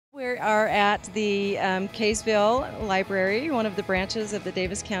are at the Kaysville Library, one of the branches of the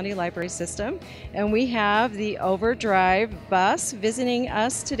Davis County Library System, and we have the Overdrive bus visiting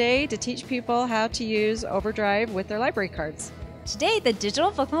us today to teach people how to use Overdrive with their library cards. Today, the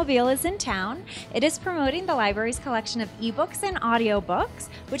Digital Bookmobile is in town. It is promoting the library's collection of ebooks and audiobooks,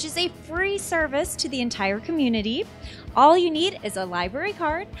 which is a free service to the entire community. All you need is a library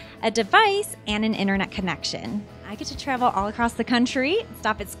card, a device, and an internet connection. I get to travel all across the country,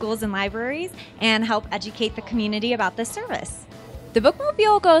 stop at schools and libraries, and help educate the community about this service. The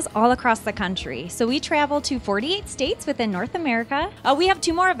Bookmobile goes all across the country, so we travel to 48 states within North America. We have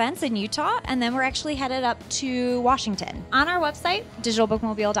 2 more events in Utah, and then we're actually headed up to Washington. On our website,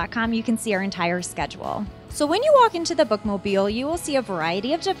 digitalbookmobile.com, you can see our entire schedule. So when you walk into the Bookmobile, you will see a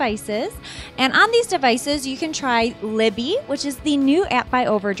variety of devices, and on these devices, you can try Libby, which is the new app by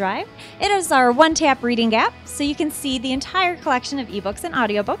Overdrive. It is our one-tap reading app, so you can see the entire collection of ebooks and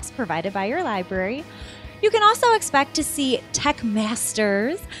audiobooks provided by your library. You can also expect to see tech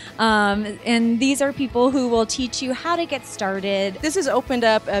masters, and these are people who will teach you how to get started. This has opened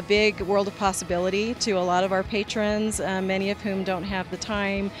up a big world of possibility to a lot of our patrons, many of whom don't have the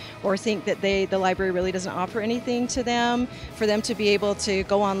time or think that the library really doesn't offer anything to them. For them to be able to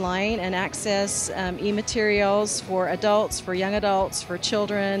go online and access e-materials for adults, for young adults, for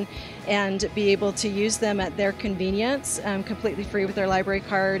children, and be able to use them at their convenience, completely free with their library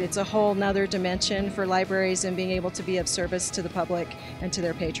card. It's a whole nother dimension for libraries and being able to be of service to the public and to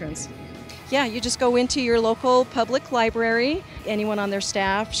their patrons. Yeah, you just go into your local public library. Anyone on their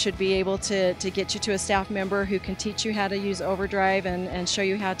staff should be able to get you to a staff member who can teach you how to use Overdrive and show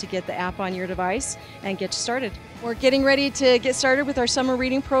you how to get the app on your device and get you started. We're getting ready to get started with our summer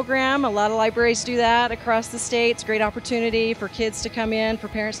reading program. A lot of libraries do that across the state. It's a great opportunity for kids to come in, for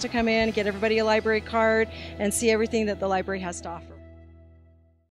parents to come in, get everybody a library card, and see everything that the library has to offer.